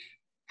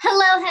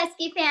Hello,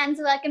 Husky fans.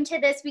 Welcome to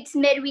this week's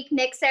midweek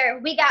mixer.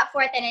 We got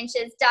Fourth and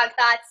Inches, Dog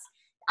Thoughts,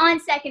 On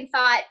Second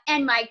Thought,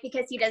 and Mike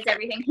because he does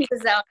everything. He's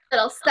his own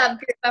little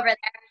subgroup over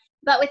there.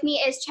 But with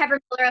me is Trevor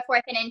Miller of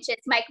Fourth and Inches,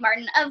 Mike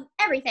Martin of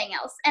everything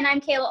else, and I'm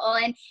Kayla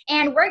Olin.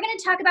 And we're going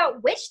to talk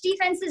about which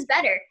defense is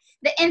better,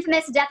 the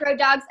infamous Death Row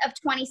Dogs of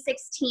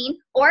 2016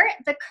 or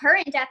the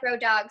current Death Row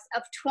Dogs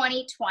of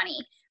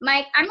 2020.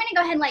 Mike, I'm going to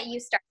go ahead and let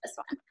you start this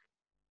one.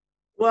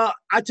 Well,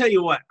 I tell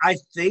you what, I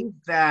think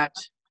that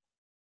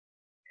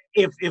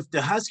if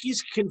the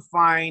Huskies can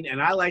find,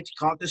 and I like to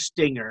call it the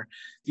stinger,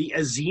 the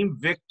Azeem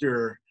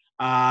Victor,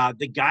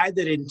 the guy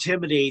that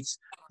intimidates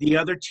the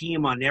other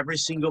team on every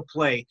single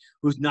play,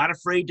 who's not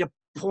afraid to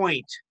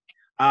point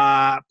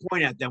at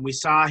them. We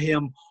saw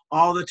him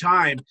all the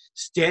time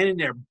standing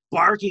there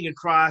barking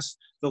across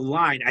the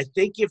line. I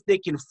think if they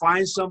can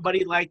find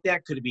somebody like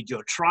that, could it be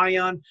Joe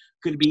Tryon?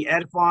 Could it be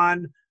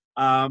Edfon?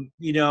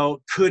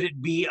 Could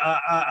it be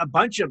a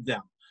bunch of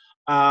them?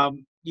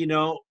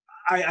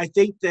 I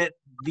think that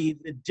the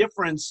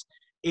difference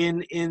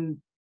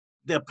in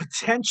the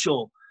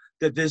potential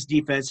that this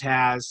defense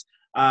has,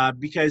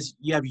 because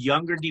you have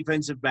younger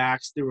defensive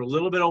backs. They were a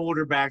little bit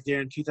older back there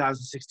in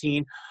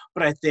 2016,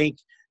 but I think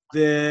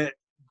that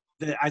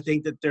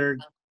they're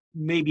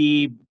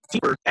maybe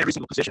deeper at every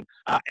single position.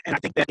 And I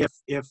think that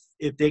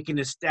if they can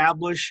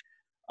establish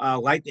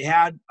like they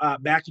had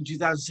back in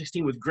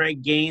 2016 with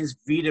Greg Gaines,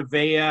 Vita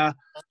Vea,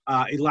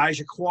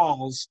 Elijah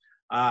Qualls,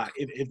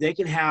 if they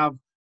can have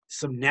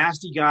some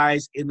nasty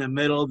guys in the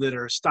middle that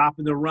are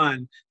stopping the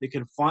run, that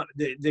can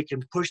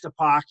push the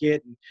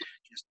pocket and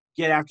just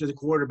get after the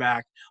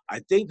quarterback, I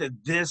think that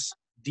this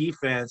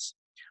defense,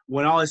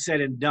 when all is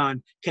said and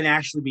done, can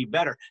actually be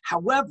better.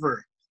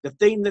 However, the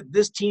thing that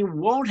this team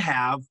won't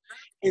have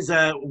is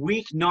a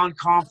weak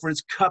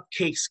non-conference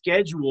cupcake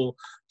schedule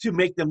to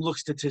make them look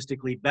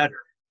statistically better.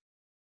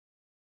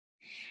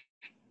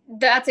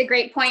 That's a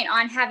great point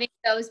on having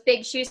those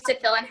big shoes to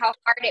fill and how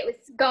hard it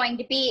was going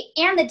to be,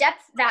 and the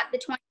depth that the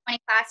 2020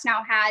 class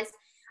now has.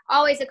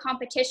 Always a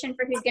competition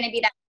for who's going to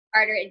be that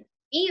starter at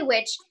D,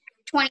 which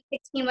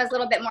 2016 was a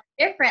little bit more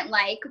different.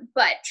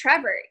 But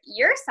Trevor,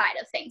 your side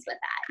of things with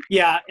that?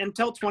 Yeah,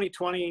 until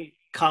 2020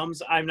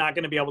 comes, I'm not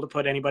going to be able to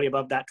put anybody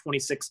above that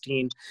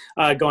 2016,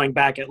 going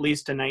back at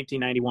least to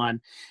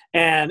 1991,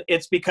 and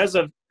it's because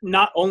of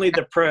not only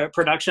the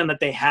production that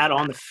they had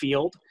on the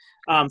field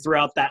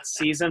throughout that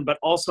season, but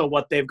also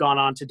what they've gone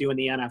on to do in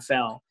the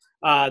NFL.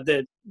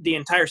 The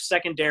entire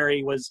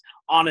secondary was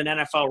on an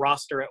NFL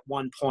roster at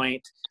one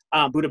point.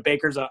 Buda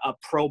Baker's a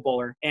Pro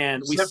Bowler,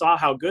 and we saw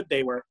how good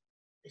they were.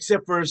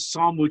 Except for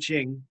Saul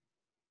Muching.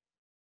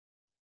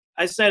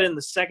 I said in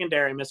the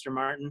secondary, Mr.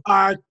 Martin.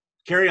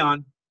 Carry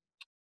on.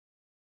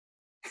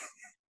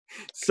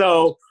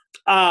 So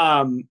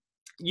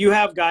you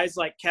have guys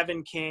like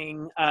Kevin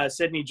King,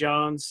 Sidney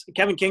Jones.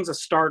 Kevin King's a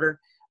starter.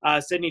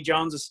 Sidney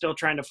Jones is still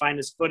trying to find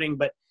his footing,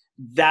 but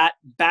that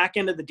back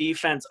end of the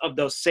defense of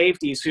those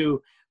safeties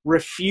who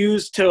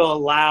refuse to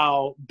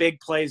allow big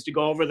plays to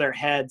go over their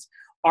heads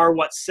are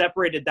what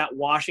separated that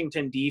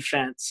Washington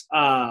defense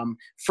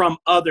from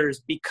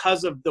others,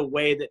 because of the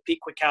way that Pete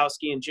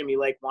Kwiatkowski and Jimmy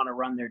Lake want to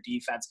run their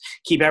defense.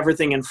 Keep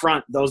everything in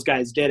front. Those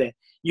guys did it.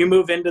 You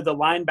move into the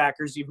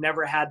linebackers, you've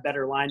never had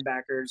better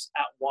linebackers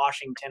at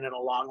Washington in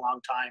a long, long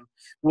time,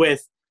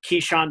 with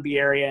Keyshawn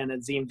Bierria and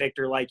Azeem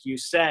Victor, like you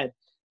said.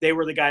 They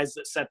were the guys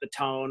that set the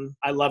tone.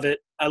 I love it.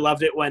 I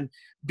loved it when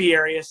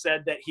Bierria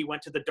said that he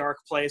went to the dark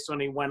place when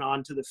he went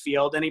onto the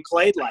field, and he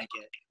played like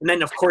it. And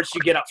then, of course,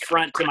 you get up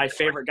front to my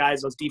favorite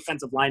guys, those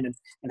defensive linemen,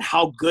 and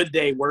how good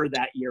they were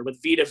that year, with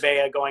Vita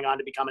Vea going on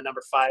to become a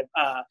number 5,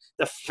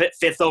 the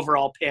fifth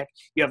overall pick.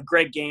 You have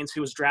Greg Gaines,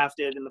 who was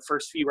drafted in the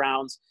first few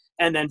rounds,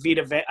 and then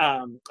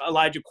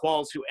Elijah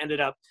Qualls, who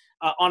ended up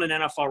on an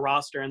NFL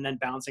roster and then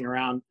bouncing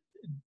around.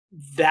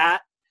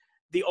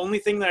 The only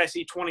thing that I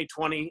see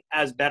 2020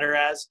 as better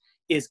as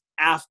is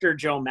after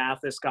Joe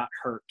Mathis got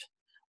hurt.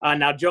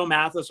 Now, Joe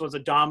Mathis was a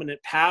dominant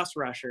pass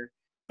rusher,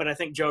 but I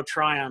think Joe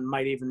Tryon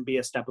might even be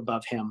a step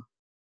above him.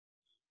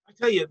 I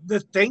tell you, the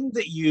thing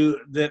that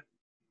you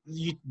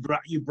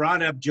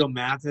brought up Joe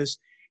Mathis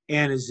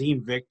and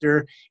Azeem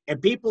Victor,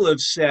 and people have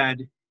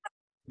said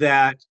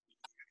that,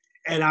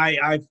 and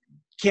I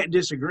can't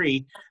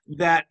disagree,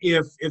 that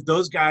if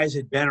those guys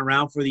had been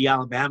around for the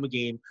Alabama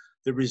game,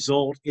 the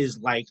result is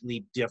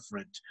likely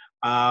different.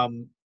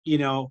 And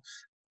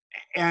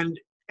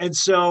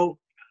so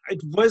it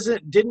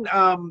wasn't,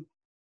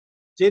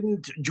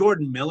 didn't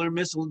Jordan Miller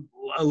miss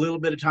a little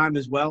bit of time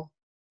as well?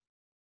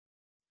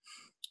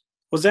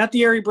 Was that the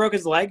year he broke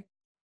his leg?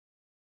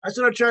 That's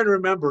what I'm trying to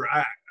remember.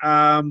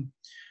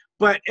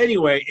 But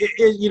anyway,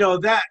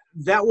 that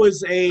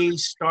was a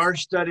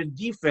star-studded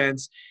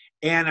defense,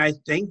 and I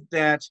think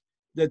that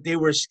they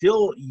were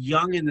still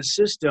young in the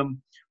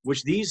system,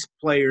 which these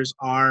players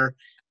are,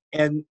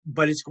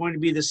 but it's going to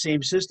be the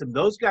same system.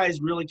 Those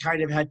guys really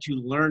kind of had to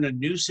learn a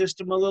new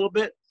system a little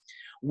bit.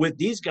 With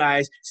these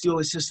guys, it's the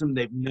only system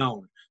they've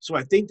known. So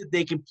I think that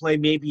they can play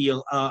maybe,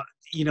 you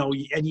know,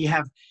 and you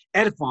have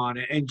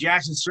Edifon and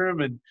Jackson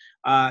Sermon,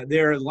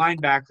 they're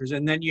linebackers.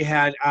 And then you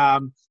had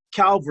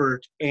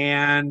Calvert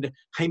and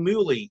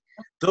Haimuli.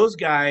 Those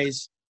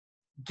guys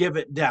give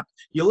it depth.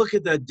 You look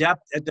at the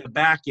depth at the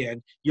back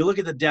end, you look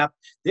at the depth,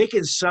 they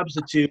can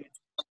substitute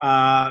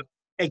and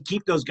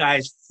keep those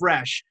guys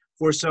fresh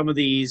for some of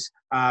these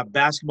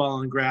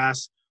basketball and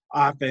grass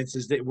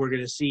offenses that we're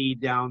going to see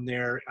down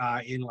there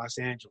in Los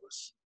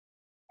Angeles.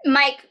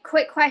 Mike,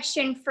 quick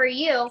question for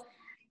you.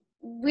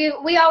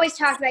 We always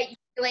talk about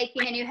Lake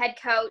being a new head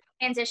coach,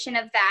 transition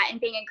of that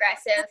and being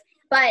aggressive,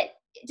 but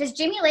does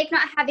Jimmy Lake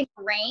not having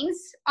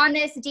reins on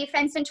this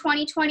defense in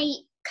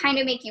 2020 kind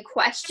of make you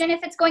question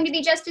if it's going to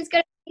be just as good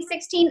as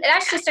 2016?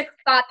 That's just a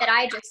thought that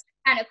I just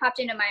kind of popped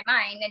into my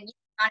mind, and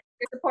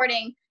you're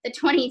supporting the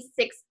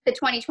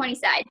 2020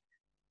 side.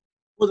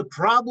 Well, the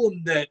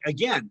problem that,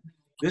 again,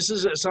 this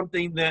is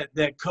something that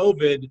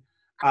COVID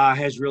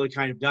has really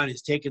kind of done,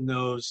 is taken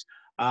those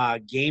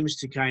games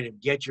to kind of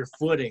get your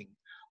footing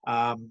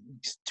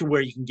to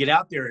where you can get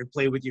out there and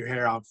play with your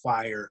hair on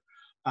fire.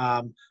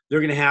 They're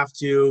going to have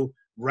to,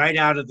 right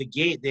out of the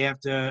gate, they have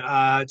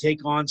to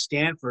take on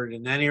Stanford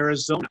and then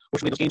Arizona,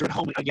 which those games are at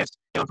home against,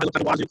 you know,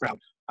 the Wazoo crowd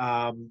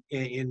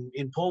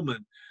in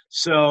Pullman.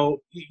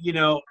 So, you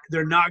know,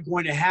 they're not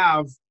going to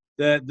have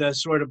the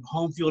sort of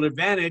home field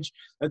advantage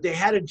that they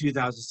had in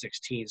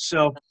 2016.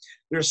 So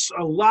there's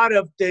a lot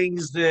of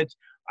things that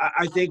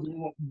I think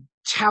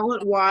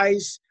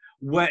talent-wise,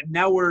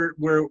 we're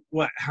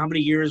how many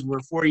years? We're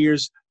 4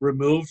 years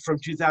removed from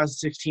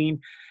 2016.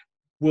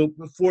 Well,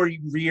 4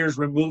 years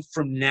removed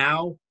from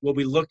now, will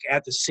we look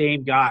at the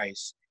same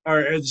guys,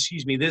 or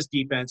excuse me, this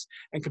defense,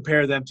 and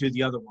compare them to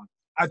the other one?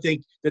 I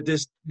think that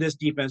this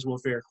defense will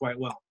fare quite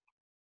well.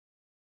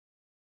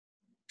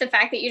 The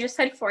fact that you just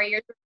said 4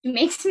 years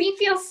makes me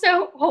feel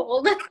so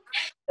old.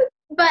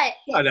 But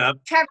shut up.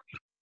 Trevor.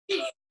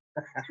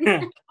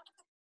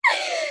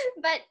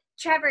 But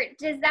Trevor,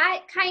 does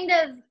that kind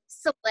of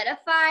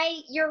solidify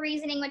your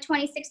reasoning with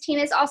 2016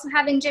 is also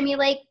having Jimmy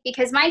Lake?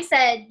 Because Mike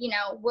said, you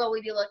know, will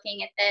we be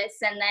looking at this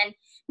and then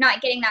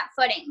not getting that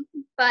footing?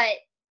 But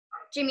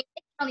Jimmy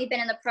Lake's only been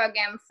in the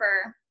program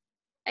for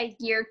a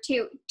year,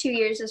 2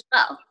 years as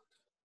well.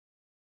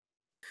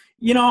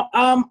 You know,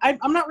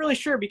 I'm not really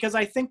sure, because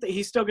I think that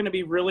he's still going to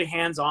be really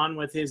hands-on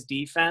with his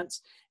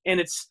defense, and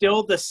it's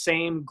still the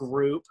same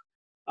group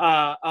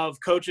of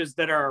coaches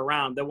that are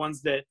around, the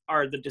ones that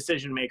are the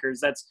decision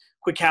makers. That's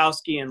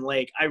Kwiatkowski and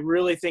Lake. I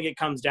really think it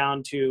comes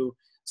down to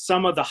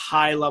some of the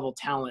high-level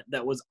talent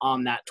that was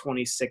on that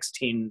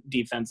 2016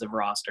 defensive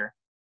roster.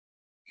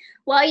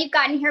 Well, you've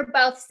gotten to hear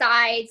both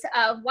sides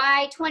of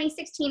why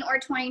 2016 or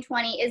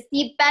 2020 is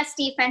the best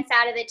defense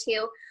out of the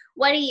two.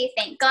 What do you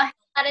think? Go ahead,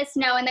 let us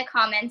know in the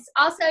comments.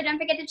 Also, don't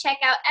forget to check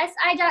out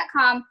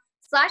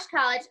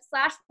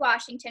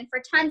si.com/college/Washington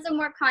for tons of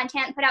more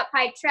content put out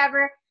by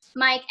Trevor,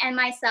 Mike, and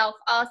myself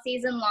all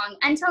season long.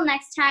 Until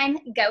next time,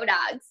 go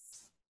Dogs.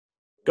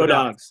 Go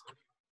Dogs.